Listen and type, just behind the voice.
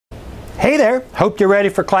Hey there, hope you're ready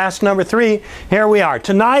for class number 3. Here we are.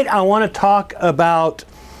 Tonight I want to talk about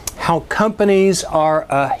how companies are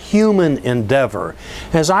a human endeavor.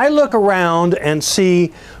 As I look around and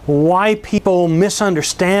see why people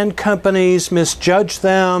misunderstand companies, misjudge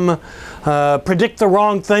them, predict the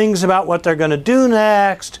wrong things about what they're going to do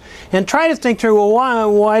next, and try to think through,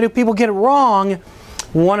 well, why do people get it wrong?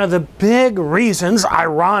 One of the big reasons,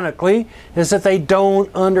 ironically, is that they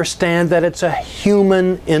don't understand that it's a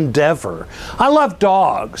human endeavor. I love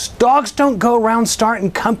dogs. Dogs don't go around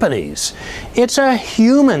starting companies. It's a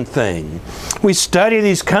human thing. We study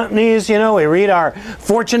these companies, you know, we read our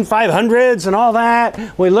Fortune 500s and all that.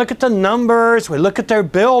 We look at the numbers, we look at their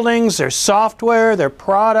buildings, their software, their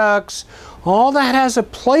products. All that has a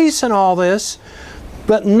place in all this.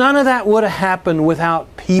 But none of that would have happened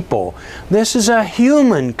without people. This is a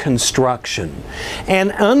human construction.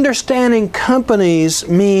 And understanding companies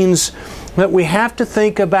means that we have to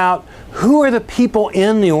think about who are the people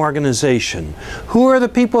in the organization? Who are the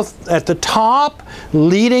people at the top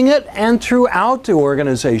leading it and throughout the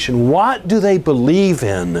organization? What do they believe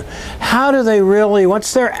in? How do they really,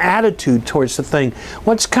 what's their attitude towards the thing?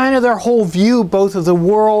 What's kind of their whole view both of the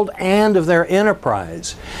world and of their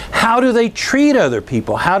enterprise? How do they treat other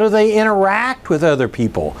people? How do they interact with other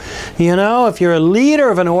people? You know, if you're a leader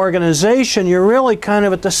of an organization, you're really kind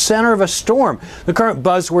of at the center of a storm. The current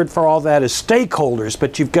buzzword for all that is stakeholders,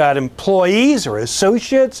 but you've got employees or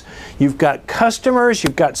associates, you've got customers,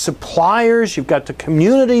 you've got suppliers, you've got the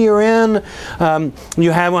community you're in.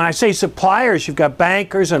 You have, when I say suppliers, you've got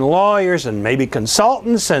bankers and lawyers and maybe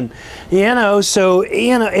consultants, and so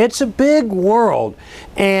it's a big world.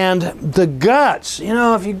 And the guts,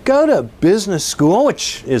 if you go to business school,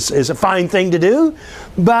 which is a fine thing to do,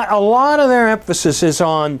 but a lot of their emphasis is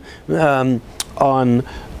on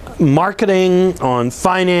marketing, on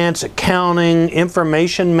finance, accounting,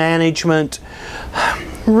 information management.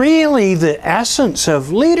 Really, the essence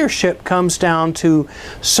of leadership comes down to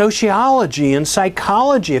sociology and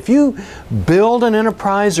psychology. If you build an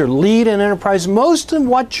enterprise or lead an enterprise, most of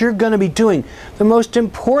what you're going to be doing, the most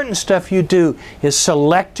important stuff you do is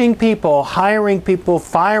selecting people, hiring people,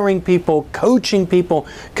 firing people, coaching people,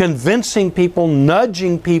 convincing people,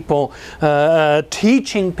 nudging people,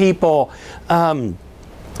 teaching people.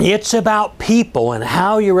 It's about people and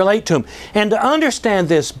how you relate to them. And to understand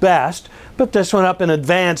this best, put this one up in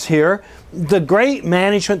advance here, the great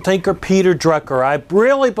management thinker Peter Drucker, I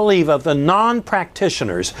really believe of the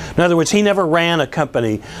non-practitioners, in other words, he never ran a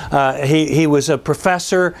company. He was a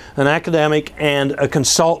professor, an academic, and a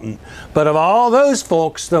consultant. But of all those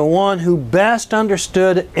folks, the one who best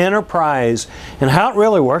understood enterprise and how it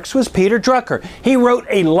really works was Peter Drucker. He wrote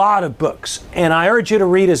a lot of books, and I urge you to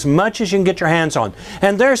read as much as you can get your hands on.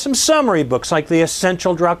 And there are some summary books like The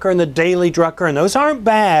Essential Drucker and The Daily Drucker, and those aren't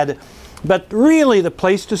bad. But really the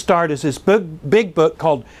place to start is this big book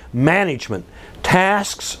called Management,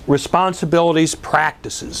 Tasks, Responsibilities,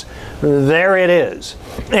 Practices. There it is.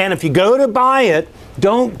 And if you go to buy it,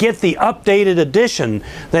 don't get the updated edition.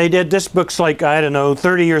 They did, this book's like, I don't know,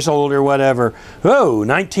 30 years old or whatever. Oh,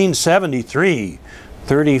 1973.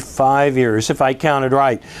 35 years, if I counted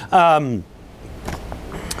right. No,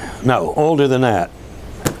 older than that.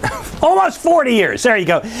 Almost 40 years. There you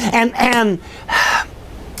go. And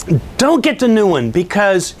don't get the new one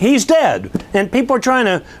because he's dead and people are trying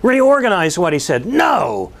to reorganize what he said.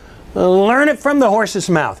 No! Learn it from the horse's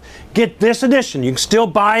mouth. Get this edition. You can still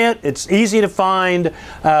buy it. It's easy to find.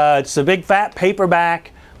 It's a big fat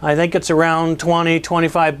paperback. I think it's around 20,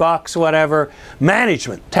 25 bucks, whatever.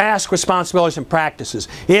 Management, Tasks, Responsibilities, and Practices.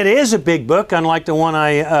 It is a big book, unlike the one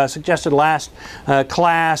I suggested last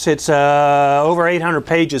class. It's over 800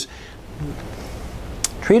 pages.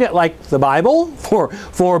 Treat it like the Bible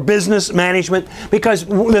for business management, because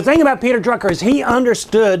the thing about Peter Drucker is he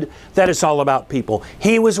understood that it's all about people.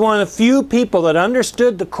 He was one of the few people that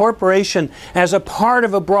understood the corporation as a part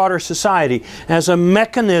of a broader society, as a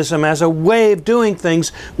mechanism, as a way of doing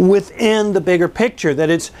things within the bigger picture,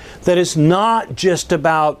 that it's not just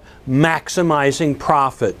about maximizing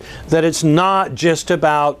profit, that it's not just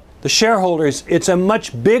about the shareholders. It's a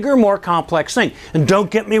much bigger, more complex thing. And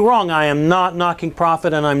don't get me wrong, I am not knocking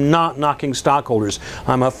profit and I'm not knocking stockholders.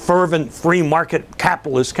 I'm a fervent free market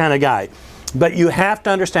capitalist kind of guy. But you have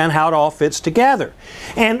to understand how it all fits together.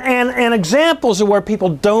 And examples of where people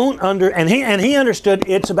don't and he understood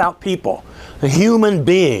it's about people. human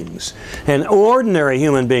beings and ordinary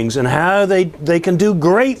human beings, and how they can do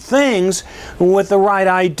great things with the right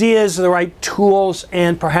ideas, the right tools,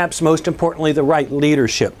 and perhaps most importantly, the right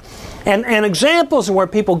leadership. And examples of where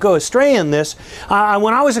people go astray in this,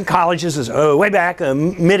 when I was in college, this is way back,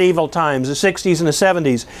 medieval times, the 60s and the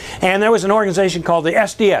 70s, and there was an organization called the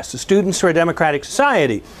SDS, the Students for a Democratic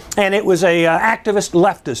Society, and it was a activist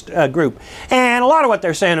leftist group. And a lot of what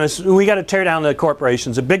they're saying is, we got to tear down the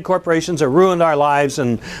corporations. The big corporations have ruined our lives,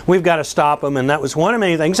 and we've got to stop them, and that was one of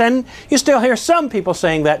many things. And you still hear some people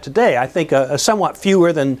saying that today. I think somewhat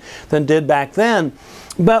fewer than did back then.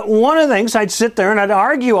 But one of the things, I'd sit there and I'd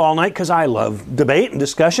argue all night, because I love debate and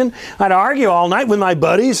discussion. I'd argue all night with my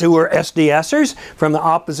buddies who were SDSers from the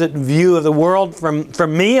opposite view of the world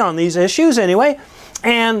from me on these issues anyway.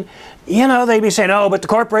 And, you know, they'd be saying, oh, but the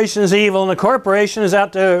corporation is evil and the corporation is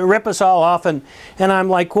out to rip us all off. And I'm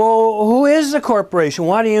like, well, who is the corporation?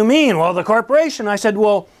 What do you mean? Well, the corporation. I said,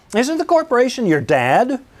 well, isn't the corporation your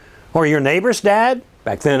dad or your neighbor's dad?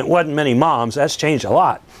 Back then it wasn't many moms. That's changed a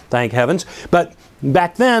lot, thank heavens. But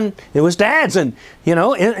back then it was dads, and you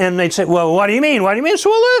know, and they'd say, well, what do you mean? What do you mean? So,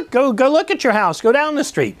 well, look, go look at your house, go down the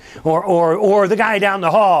street, or the guy down the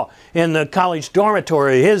hall in the college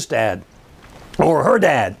dormitory, his dad or her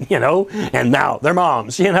dad, you know, and now they're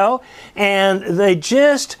moms, you know, and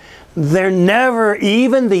they're never,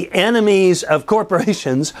 even the enemies of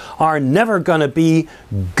corporations are never going to be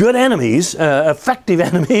good enemies, effective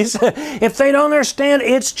enemies, if they don't understand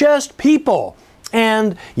it's just people.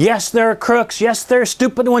 And yes, there are crooks, yes, there are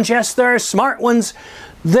stupid ones, yes, there are smart ones.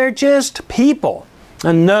 They're just people.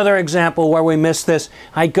 Another example where we miss this,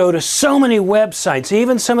 I go to so many websites,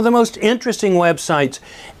 even some of the most interesting websites,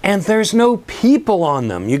 and there's no people on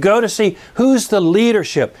them. You go to see who's the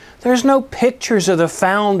leadership. There's no pictures of the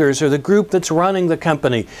founders or the group that's running the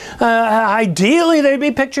company. Ideally, there'd be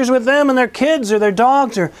pictures with them and their kids or their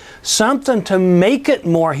dogs or something to make it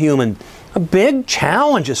more human. A big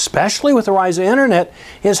challenge, especially with the rise of the internet,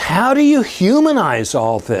 is how do you humanize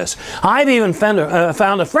all this? I've even found a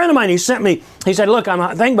friend of mine, he said, look,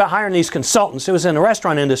 I'm thinking about hiring these consultants. It was in the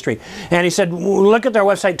restaurant industry. And he said, look at their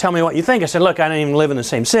website, tell me what you think. I said, look, I don't even live in the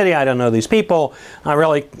same city. I don't know these people. I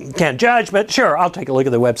really can't judge, but sure, I'll take a look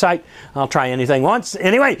at the website. I'll try anything once.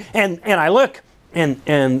 Anyway, and I look. And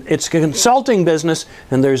it's a consulting business,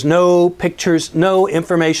 and there's no pictures, no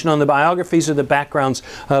information on the biographies or the backgrounds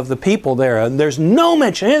of the people there. There's no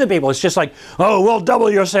mention of any of the people. It's just like, oh, we'll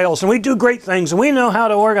double your sales, and we do great things, and we know how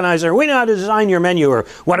to organize it, or we know how to design your menu, or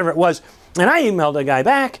whatever it was. And I emailed the guy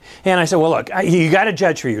back, and I said, well, look, you got to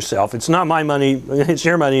judge for yourself. It's not my money. It's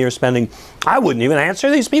your money you're spending. I wouldn't even answer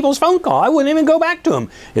these people's phone call. I wouldn't even go back to them.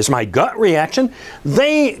 It's my gut reaction.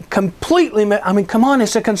 They completely, I mean, come on,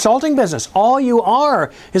 it's a consulting business. All you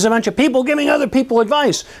are is a bunch of people giving other people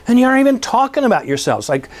advice, and you aren't even talking about yourselves.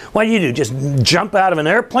 Like, what do? Just jump out of an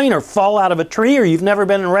airplane or fall out of a tree, or you've never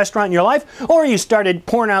been in a restaurant in your life, or you started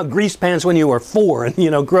pouring out grease pans when you were 4 and, you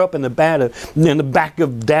know, grew up in the back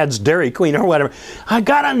of Dad's Dairy Queen or whatever. I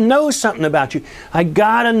gotta know something about you. I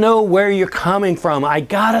gotta know where you're coming from. I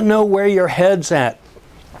gotta know where your head's at.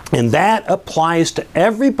 And that applies to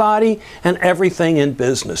everybody and everything in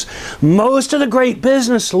business. Most of the great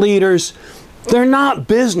business leaders, they're not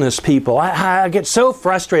business people. I get so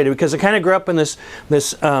frustrated because I kind of grew up in this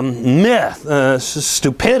myth,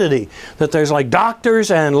 stupidity, that there's like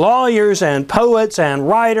doctors and lawyers and poets and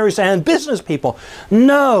writers and business people.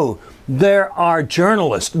 No. There are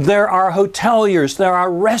journalists, there are hoteliers, there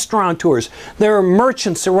are restaurateurs, there are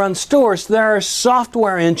merchants that run stores, there are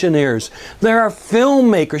software engineers, there are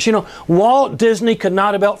filmmakers. You know, Walt Disney could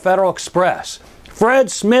not have built Federal Express.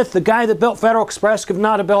 Fred Smith, the guy that built Federal Express, could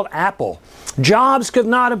not have built Apple. Jobs could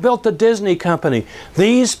not have built the Disney company.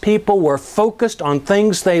 These people were focused on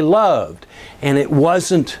things they loved. And it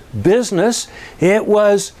wasn't business, it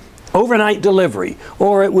was overnight delivery,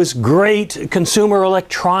 or it was great consumer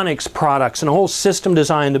electronics products and a whole system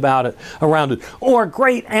designed around it, or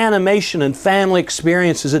great animation and family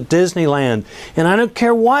experiences at Disneyland. And I don't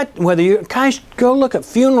care whether you guys go look at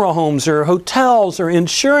funeral homes or hotels or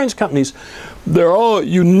insurance companies, they're all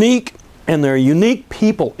unique, and there are unique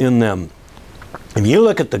people in them. If you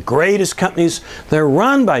look at the greatest companies, they're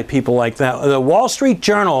run by people like that. The Wall Street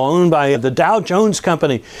Journal, owned by the Dow Jones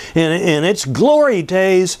Company, in its glory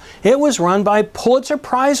days, it was run by Pulitzer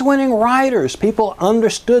Prize-winning writers. People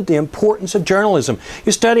understood the importance of journalism.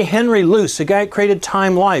 You study Henry Luce, the guy that created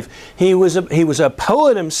Time Life. He was a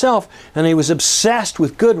poet himself, and he was obsessed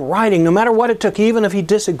with good writing, no matter what it took, even if he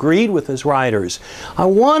disagreed with his writers. I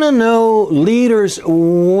want to know leaders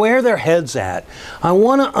where their head's at. I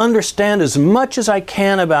want to understand as much as I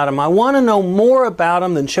can about them. I want to know more about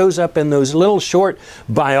them than shows up in those little short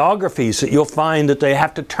biographies that you'll find that they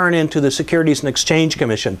have to turn into the Securities and Exchange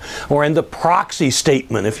Commission, or in the proxy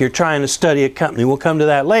statement if you're trying to study a company. We'll come to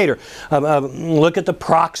that later. Look at the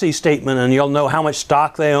proxy statement and you'll know how much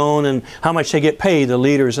stock they own and how much they get paid, the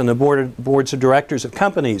leaders and the boards of directors of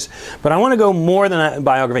companies. But I want to go more than that in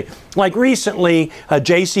biography. Like recently,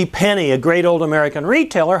 J.C. Penney, a great old American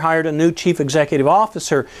retailer, hired a new chief executive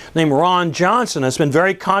officer named Ron Johnson. It's been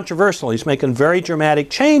very controversial. He's making very dramatic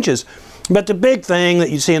changes. But the big thing that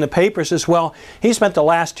you see in the papers is, well, he spent the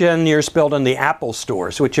last 10 years building the Apple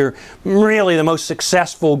stores, which are really the most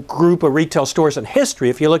successful group of retail stores in history.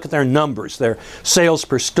 If you look at their numbers, their sales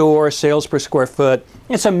per store, sales per square foot,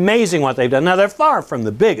 it's amazing what they've done. Now, they're far from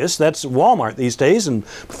the biggest. That's Walmart these days, and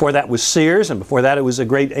before that was Sears, and before that it was a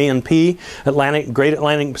great A&P, Great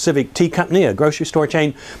Atlantic Pacific Tea Company, a grocery store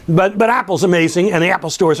chain. But Apple's amazing, and the Apple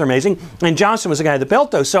stores are amazing. And Johnson was the guy that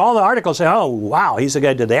built those. So all the articles say, oh, wow, he's the guy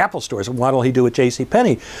who did the Apple stores. What'll he do with J.C.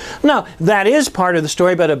 Penney? No, that is part of the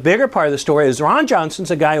story, but a bigger part of the story is Ron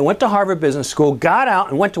Johnson's a guy who went to Harvard Business School, got out,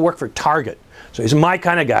 and went to work for Target. So he's my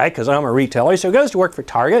kind of guy because I'm a retailer. So he goes to work for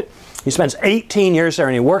Target. He spends 18 years there,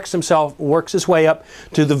 and he works his way up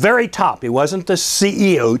to the very top. He wasn't the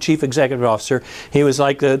CEO, Chief Executive Officer. He was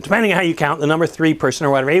like, depending on how you count, the number 3 person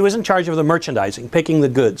or whatever. He was in charge of the merchandising, picking the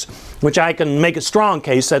goods, which I can make a strong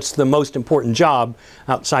case that's the most important job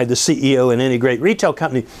outside the CEO in any great retail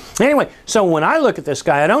company. Anyway, so when I look at this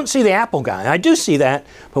guy, I don't see the Apple guy. I do see that,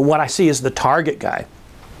 but what I see is the Target guy.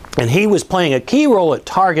 And he was playing a key role at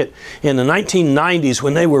Target in the 1990s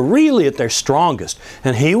when they were really at their strongest.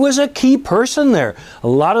 And he was a key person there. A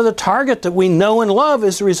lot of the Target that we know and love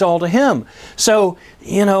is the result of him. So,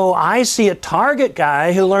 you know, I see a Target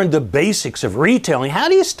guy who learned the basics of retailing. How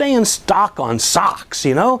do you stay in stock on socks,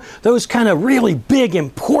 you know? Those kind of really big,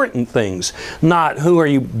 important things. Not who are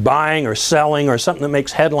you buying or selling or something that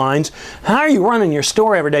makes headlines. How are you running your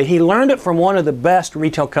store every day? He learned it from one of the best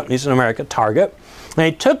retail companies in America, Target. And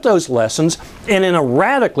he took those lessons and in a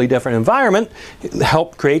radically different environment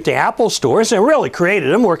helped create the Apple stores and really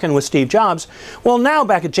created them working with Steve Jobs. Well, now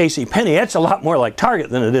back at J.C. Penney, it's a lot more like Target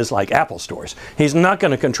than it is like Apple stores. He's not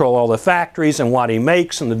going to control all the factories and what he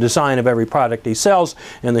makes and the design of every product he sells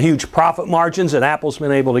and the huge profit margins that Apple's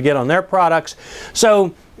been able to get on their products.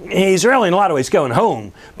 So he's really in a lot of ways going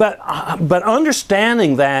home. But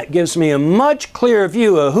understanding that gives me a much clearer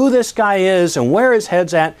view of who this guy is and where his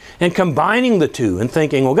head's at, and combining the two and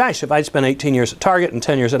thinking, well, gosh, if I'd spent 18 years at Target and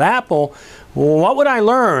 10 years at Apple, well, what would I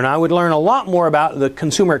learn? I would learn a lot more about the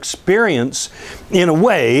consumer experience in a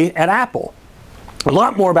way at Apple. A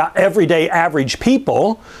lot more about everyday average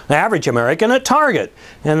people, the average American at Target,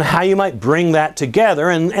 and how you might bring that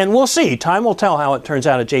together. And we'll see. Time will tell how it turns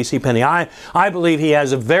out at J.C. Penney. I believe he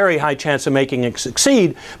has a very high chance of making it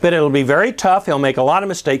succeed, but it'll be very tough. He'll make a lot of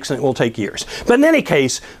mistakes, and it will take years. But in any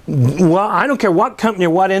case, well, I don't care what company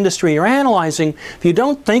or what industry you're analyzing, if you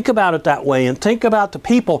don't think about it that way and think about the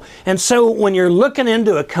people. And so when you're looking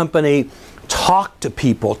into a company, talk to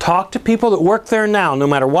people that work there now, no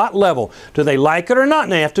matter what level. Do they like it or not?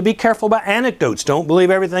 And they have to be careful about anecdotes. Don't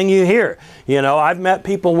believe everything you hear. You know, I've met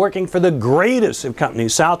people working for the greatest of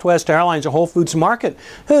companies, Southwest Airlines or Whole Foods Market,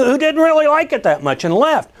 who didn't really like it that much and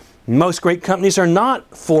left. Most great companies are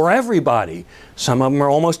not for everybody. Some of them are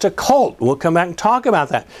almost a cult. We'll come back and talk about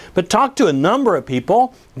that. But talk to a number of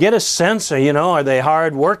people. Get a sense of, you know, are they a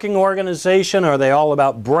hard-working organization? Are they all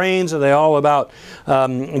about brains? Are they all about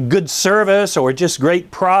good service or just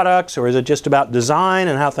great products? Or is it just about design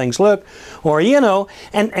and how things look? Or, you know,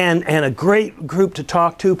 and a great group to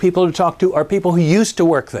talk to, people to talk to, are people who used to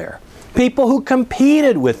work there. People who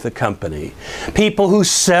competed with the company, people who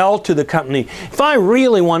sell to the company. If I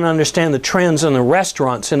really want to understand the trends in the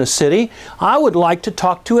restaurants in a city, I would like to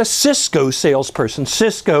talk to a Cisco salesperson.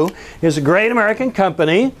 Cisco is a great American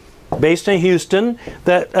company based in Houston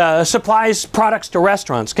that supplies products to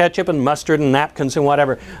restaurants, ketchup and mustard and napkins and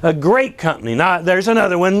whatever. A great company. Now, there's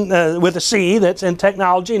another one with a C that's in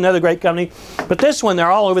technology, another great company. But this one,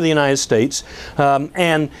 they're all over the United States.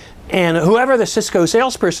 And whoever the Cisco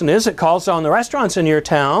salesperson is that calls on the restaurants in your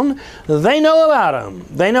town, they know about them.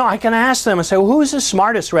 They know. I can ask them and say, well, who's the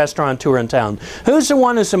smartest restaurateur in town? Who's the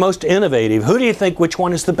one that's the most innovative? Who do you think which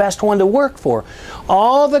one is the best one to work for?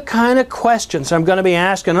 All the kind of questions I'm going to be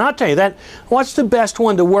asking. And I'll tell you that, what's the best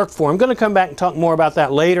one to work for? I'm going to come back and talk more about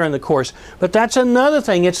that later in the course. But that's another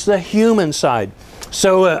thing. It's the human side.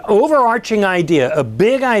 So an overarching idea, a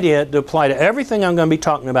big idea to apply to everything I'm going to be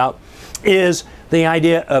talking about is the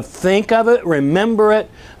idea of think of it, remember it,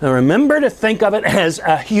 and remember to think of it as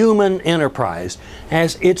a human enterprise,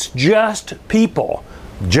 as it's just people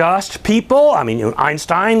just people. I mean, you know,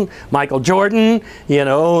 Einstein, Michael Jordan, you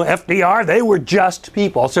know, FDR, they were just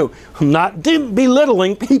people. So I'm not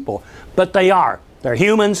belittling people, but they are. They're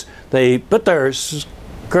humans. They put their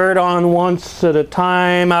skirt on once at a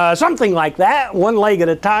time, something like that, one leg at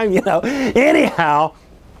a time, you know. Anyhow,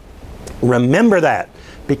 remember that,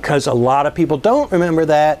 because a lot of people don't remember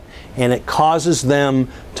that, and it causes them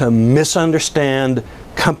to misunderstand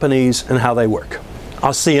companies and how they work.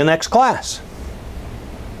 I'll see you next class.